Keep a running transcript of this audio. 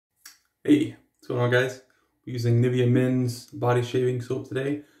Hey, what's going on, guys? We're using Nivea Men's body shaving soap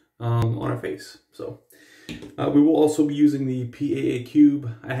today on our face. So we will also be using the PAA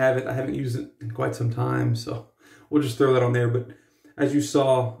cube. I haven't used it in quite some time, so we'll just throw that on there. But as you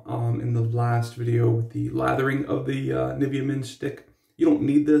saw in the last video with the lathering of the Nivea Men's stick, you don't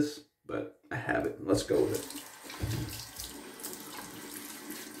need this, but I have it. Let's go with it.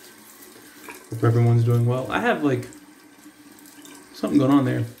 Hope everyone's doing well. I have like something going on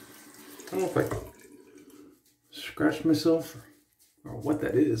there. I don't know if I scratched myself or what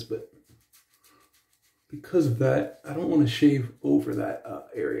that is, but because of that, I don't want to shave over that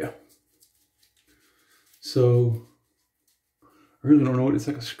area. So I really don't know what it's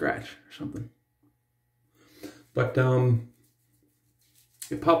like, a scratch or something. But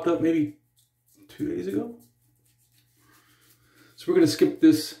it popped up maybe 2 days ago. So we're going to skip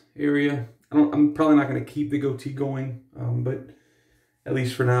this area. I'm probably not going to keep the goatee going, but at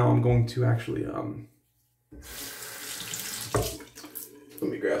least for now, I'm going to actually, let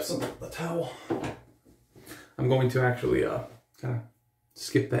me grab a towel. I'm going to actually kind of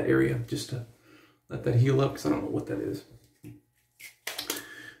skip that area just to let that heal up, because I don't know what that is.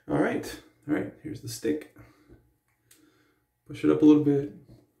 All right, here's the stick. Push it up a little bit.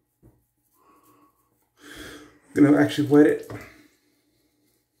 I'm gonna actually wet it.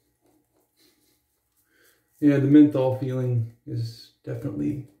 Yeah, the menthol feeling is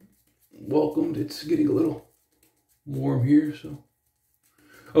definitely welcomed. It's getting a little warm here, so.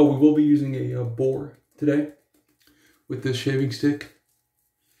 Oh, we will be using a Boar today with this shaving stick.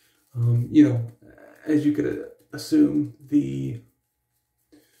 You know, as you could assume, the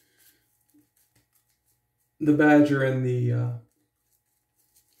Badger and the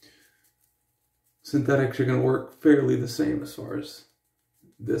synthetics are going to work fairly the same as far as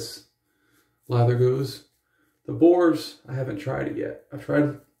this lather goes. The Boars, I haven't tried it yet. I've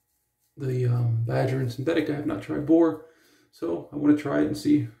tried the Badger and synthetic. I have not tried Boar. So I want to try it and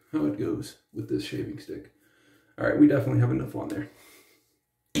see how it goes with this shaving stick. All right, we definitely have enough on there.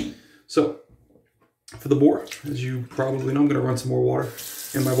 So for the Boar, as you probably know, I'm going to run some more water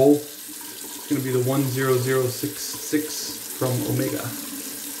in my bowl. It's going to be the 10066 from Omega.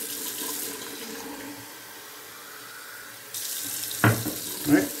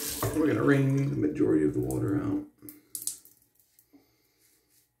 All right. We're going to wring the majority of the water out.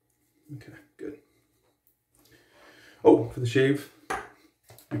 Okay, good. Oh, for the shave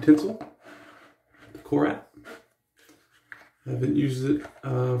utensil, the Koraat. I haven't used it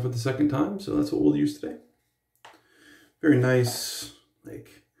for the second time, so that's what we'll use today. Very nice.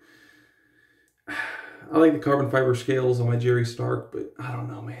 Like, I like the carbon fiber scales on my Jerry Stark, but I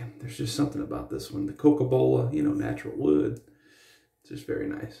don't know, man. There's just something about this one. The Coca-Cola, you know, natural wood. It's just very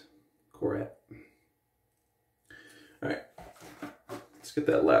nice. Koraat. All right, let's get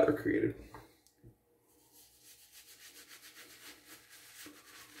that lather created.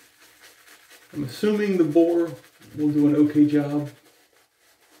 I'm assuming the Boar will do an okay job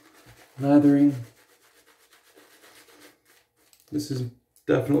lathering. This is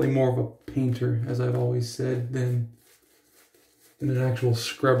definitely more of a painter, as I've always said, than an actual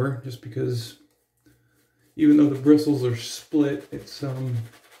scrubber, just because even though the bristles are split, it's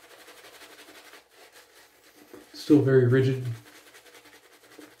still very rigid.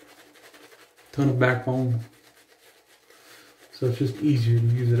 Ton of backbone. So it's just easier to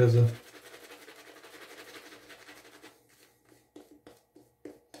use it as a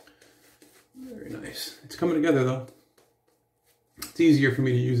very nice. It's coming together though. It's easier for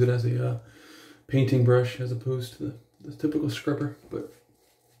me to use it as a painting brush as opposed to the typical scrubber, but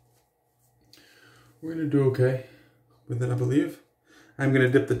we're gonna do okay with it, I believe. I'm gonna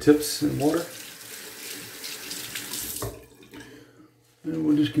dip the tips in water. And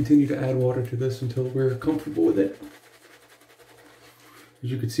we'll just continue to add water to this until we're comfortable with it. As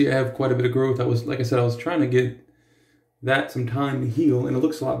you can see, I have quite a bit of growth. Like I said, I was trying to get that some time to heal, and it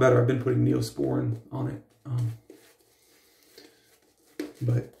looks a lot better. I've been putting Neosporin on it.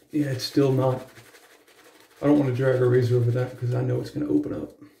 But yeah, it's still not, I don't want to drag a razor over that because I know it's going to open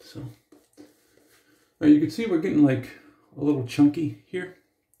up. So now you can see we're getting like a little chunky here.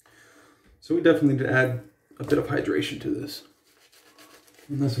 So we definitely need to add a bit of hydration to this.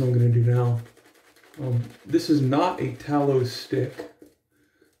 And that's what I'm going to do now. This is not a tallow stick.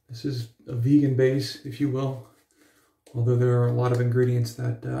 This is a vegan base, if you will. Although there are a lot of ingredients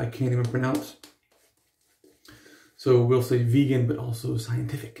that I can't even pronounce. So we'll say vegan, but also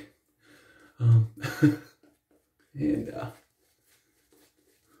scientific. Oh yeah,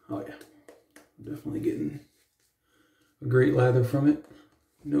 I'm definitely getting a great lather from it.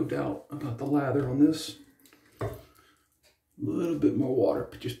 No doubt about the lather on this. little bit more water,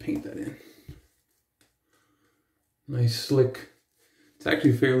 but just paint that in. Nice slick. It's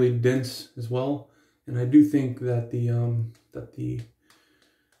actually fairly dense as well, and I do think that the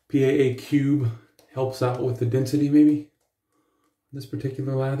PAA cube helps out with the density maybe. This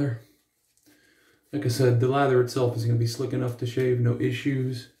particular lather. Like I said, the lather itself is going to be slick enough to shave, no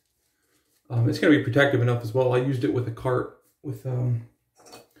issues. It's going to be protective enough as well. I used it with a cart with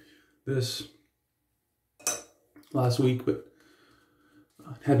this last week, but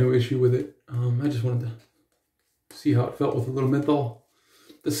had no issue with it. I just wanted to see how it felt with a little menthol.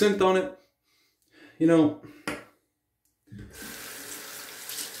 The scent on it, you know,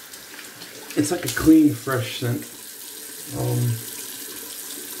 it's like a clean, fresh scent.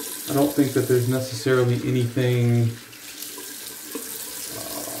 I don't think that there's necessarily anything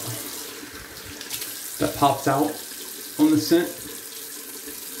that pops out on the scent.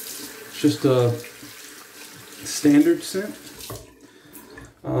 It's just a standard scent.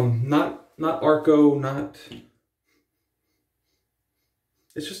 Not Arco, not...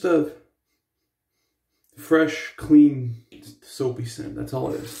 It's just a fresh, clean, soapy scent. That's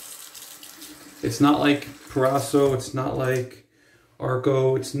all it is. It's not like Parasso. It's not like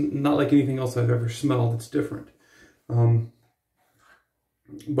Arco. It's not like anything else I've ever smelled. It's different. But,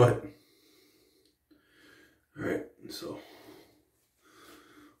 all right, so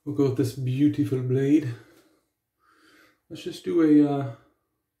we'll go with this beautiful blade. Let's just do a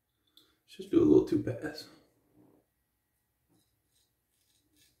little two pass.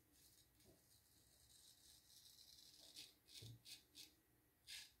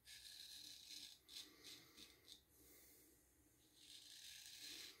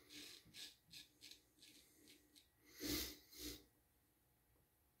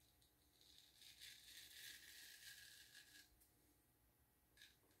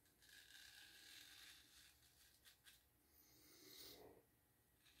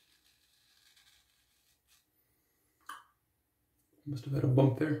 Must have had a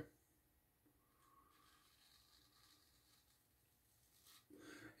bump there.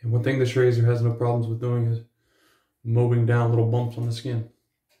 And one thing this razor has no problems with doing is mowing down little bumps on the skin.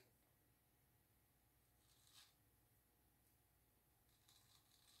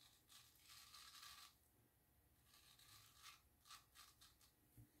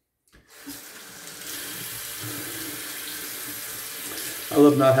 I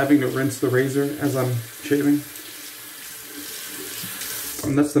love not having to rinse the razor as I'm shaving.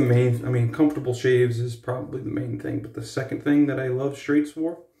 And that's the main, I mean, comfortable shaves is probably the main thing. But the second thing that I love straights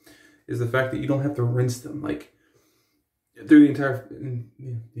for is the fact that you don't have to rinse them. Like, through the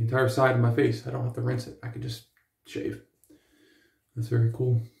entire side of my face, I don't have to rinse it. I could just shave. That's very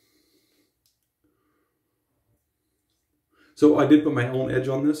cool. So I did put my own edge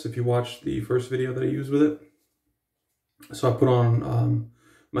on this, if you watched the first video that I used with it. So I put on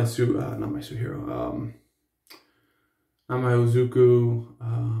my Suhiro, not my Ozuku.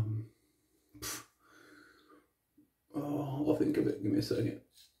 I'll think of it. Give me a second.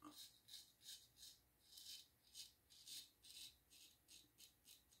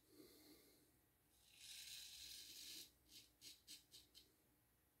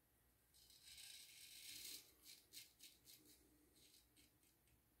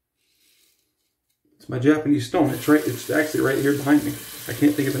 It's my Japanese stone. It's right. It's actually right here behind me. I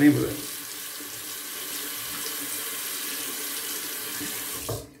can't think of the name of it.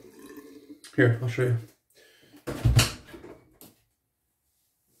 Here, I'll show you.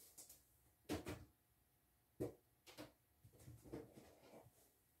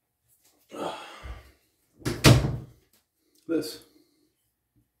 This.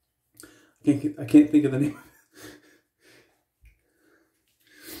 I can't think of the name of it.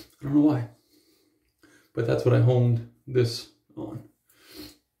 I don't know why. But that's what I honed this on.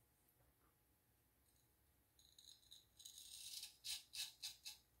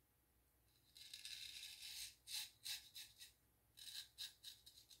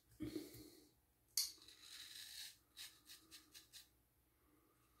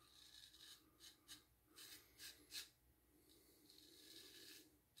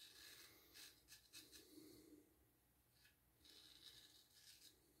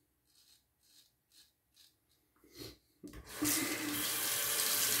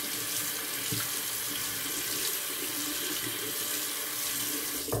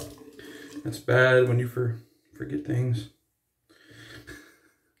 That's bad when you forget things.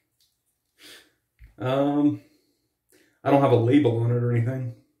 I don't have a label on it or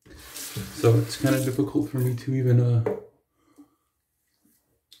anything, so it's kind of difficult for me to even,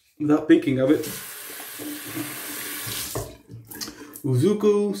 without thinking of it.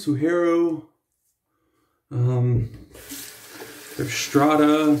 Uzuku, Suhiro, There's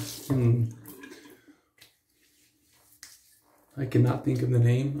Strata. I cannot think of the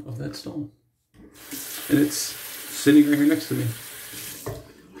name of that stone. And it's sitting right here next to me.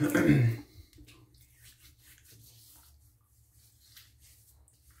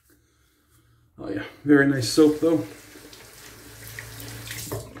 Oh yeah, very nice soap though.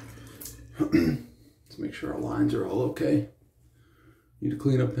 Let's make sure our lines are all okay. Need to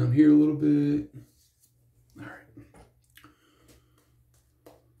clean up down here a little bit. All right.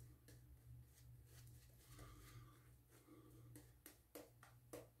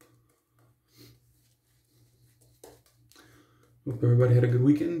 Hope everybody had a good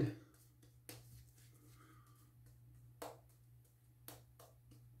weekend.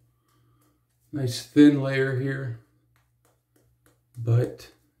 Nice thin layer here, but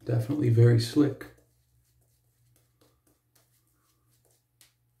definitely very slick.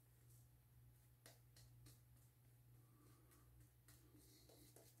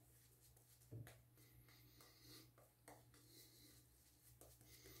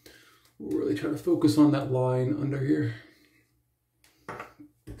 We'll really try to focus on that line under here.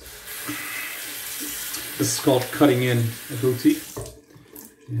 This is called cutting in a goatee.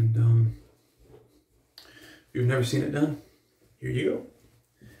 And if you've never seen it done, here you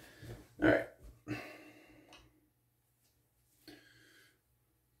go. All right.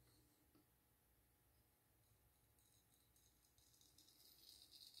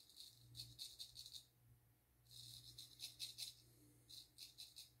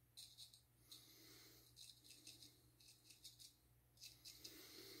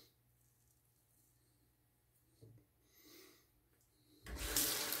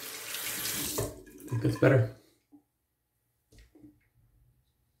 I think that's better.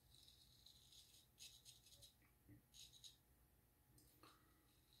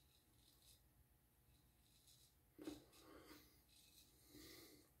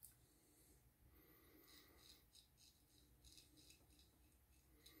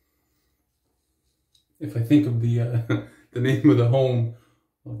 If I think of the the name of the home,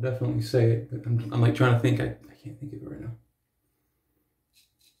 I'll definitely say it. But I'm like trying to think. I can't think of it right now.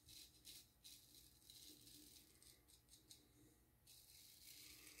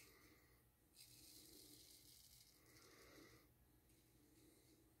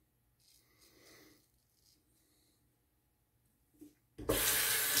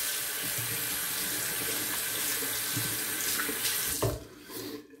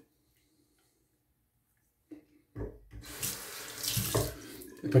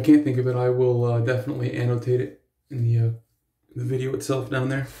 If I can't think of it, I will definitely annotate it in the video itself down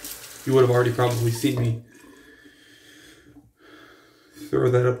there. You would have already probably seen me throw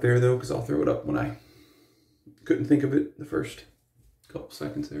that up there though, because I'll throw it up when I couldn't think of it the first couple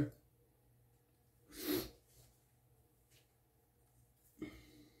seconds there.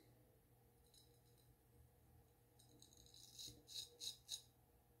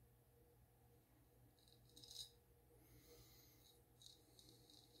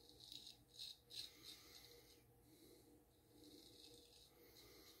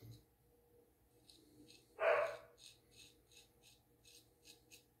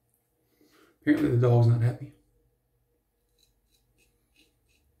 Apparently the dog's not happy.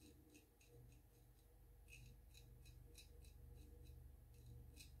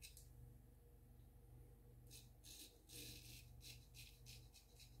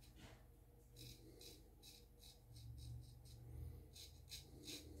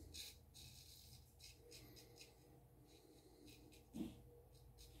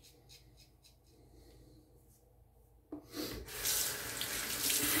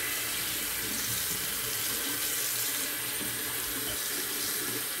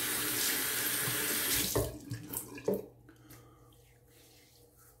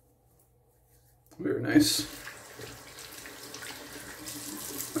 Very nice.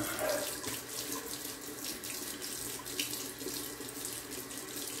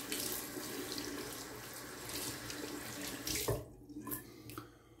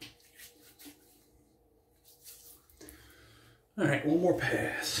 All right, one more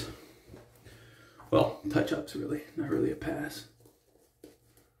pass. Well, touch-ups really, not really a pass.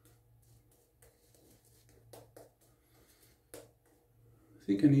 I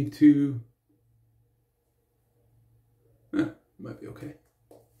think I need to, might be okay.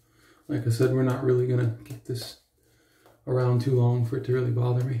 Like I said, we're not really gonna keep this around too long for it to really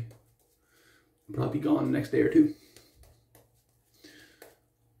bother me. I'll probably be gone the next day or two.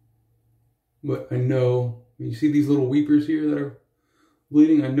 But I know, you see these little weepers here that are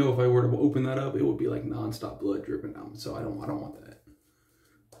bleeding? I know if I were to open that up, it would be like non-stop blood dripping down. So I don't want that.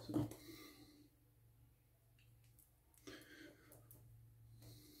 So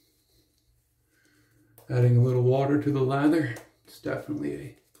Adding a little water to the lather. It's definitely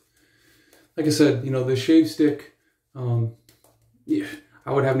a, like I said, you know, the shave stick, yeah,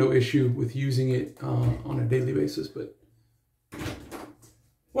 I would have no issue with using it on a daily basis, but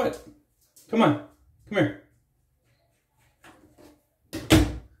what? Come on, come here.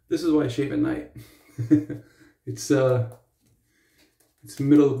 This is why I shave at night. It's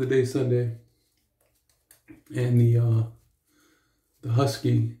middle of the day Sunday, and the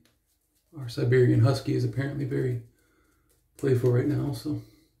husky, our Siberian husky, is apparently very playful right now. So,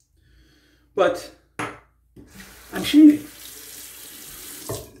 but I'm shaving.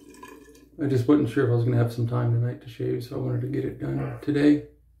 I just wasn't sure if I was going to have some time tonight to shave, so I wanted to get it done today.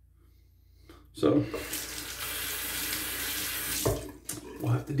 So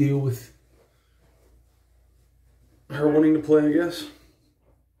we'll have to deal with her wanting to play, I guess.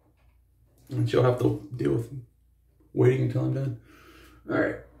 And she'll have to deal with waiting until I'm done. All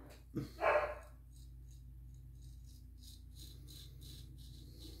right.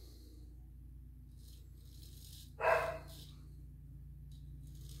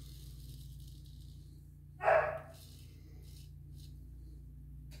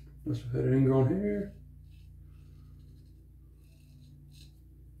 Must have had an ingrown hair.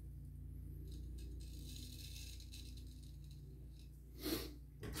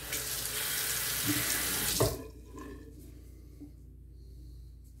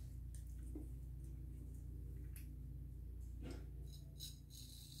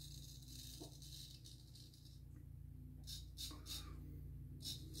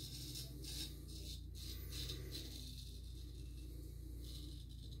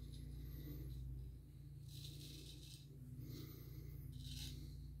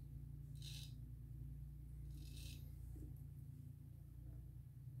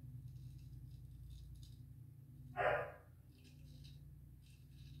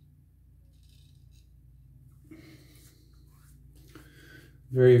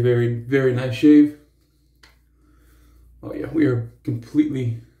 Very, very, very nice shave. Oh yeah, we are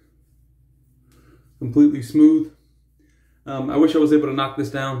completely smooth. I wish I was able to knock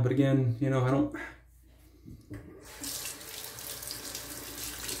this down, but again, you know, I don't.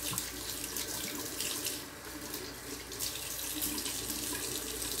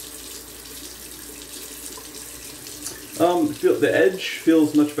 The edge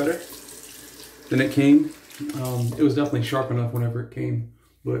feels much better than it came. It was definitely sharp enough whenever it came,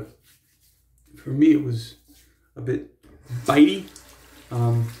 but for me it was a bit bitey.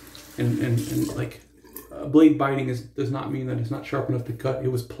 And like blade biting does not mean that it's not sharp enough to cut.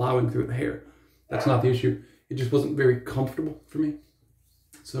 It was plowing through the hair. That's not the issue. It just wasn't very comfortable for me.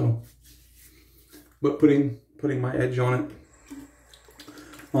 So, but putting my edge on it,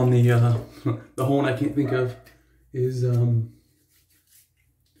 on the hone I can't think of, is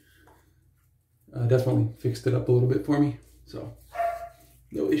definitely fixed it up a little bit for me. So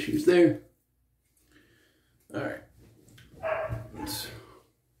no issues there. All right, let's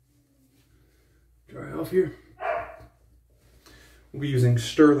dry off here. We'll be using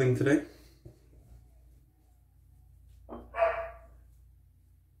sterling today.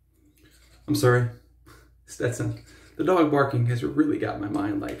 I'm sorry, Stetson. The dog barking has really got my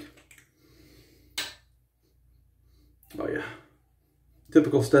mind like, oh yeah,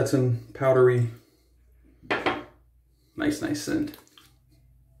 typical Stetson, powdery, nice scent.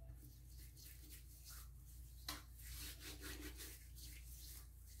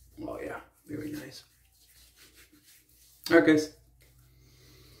 Oh yeah, very nice. All right, guys,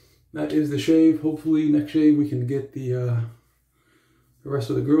 that is the shave. Hopefully next shave we can get the rest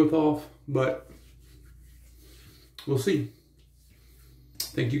of the growth off, but we'll see.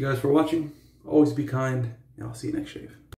 Thank you guys for watching. Always be kind, and I'll see you next shave.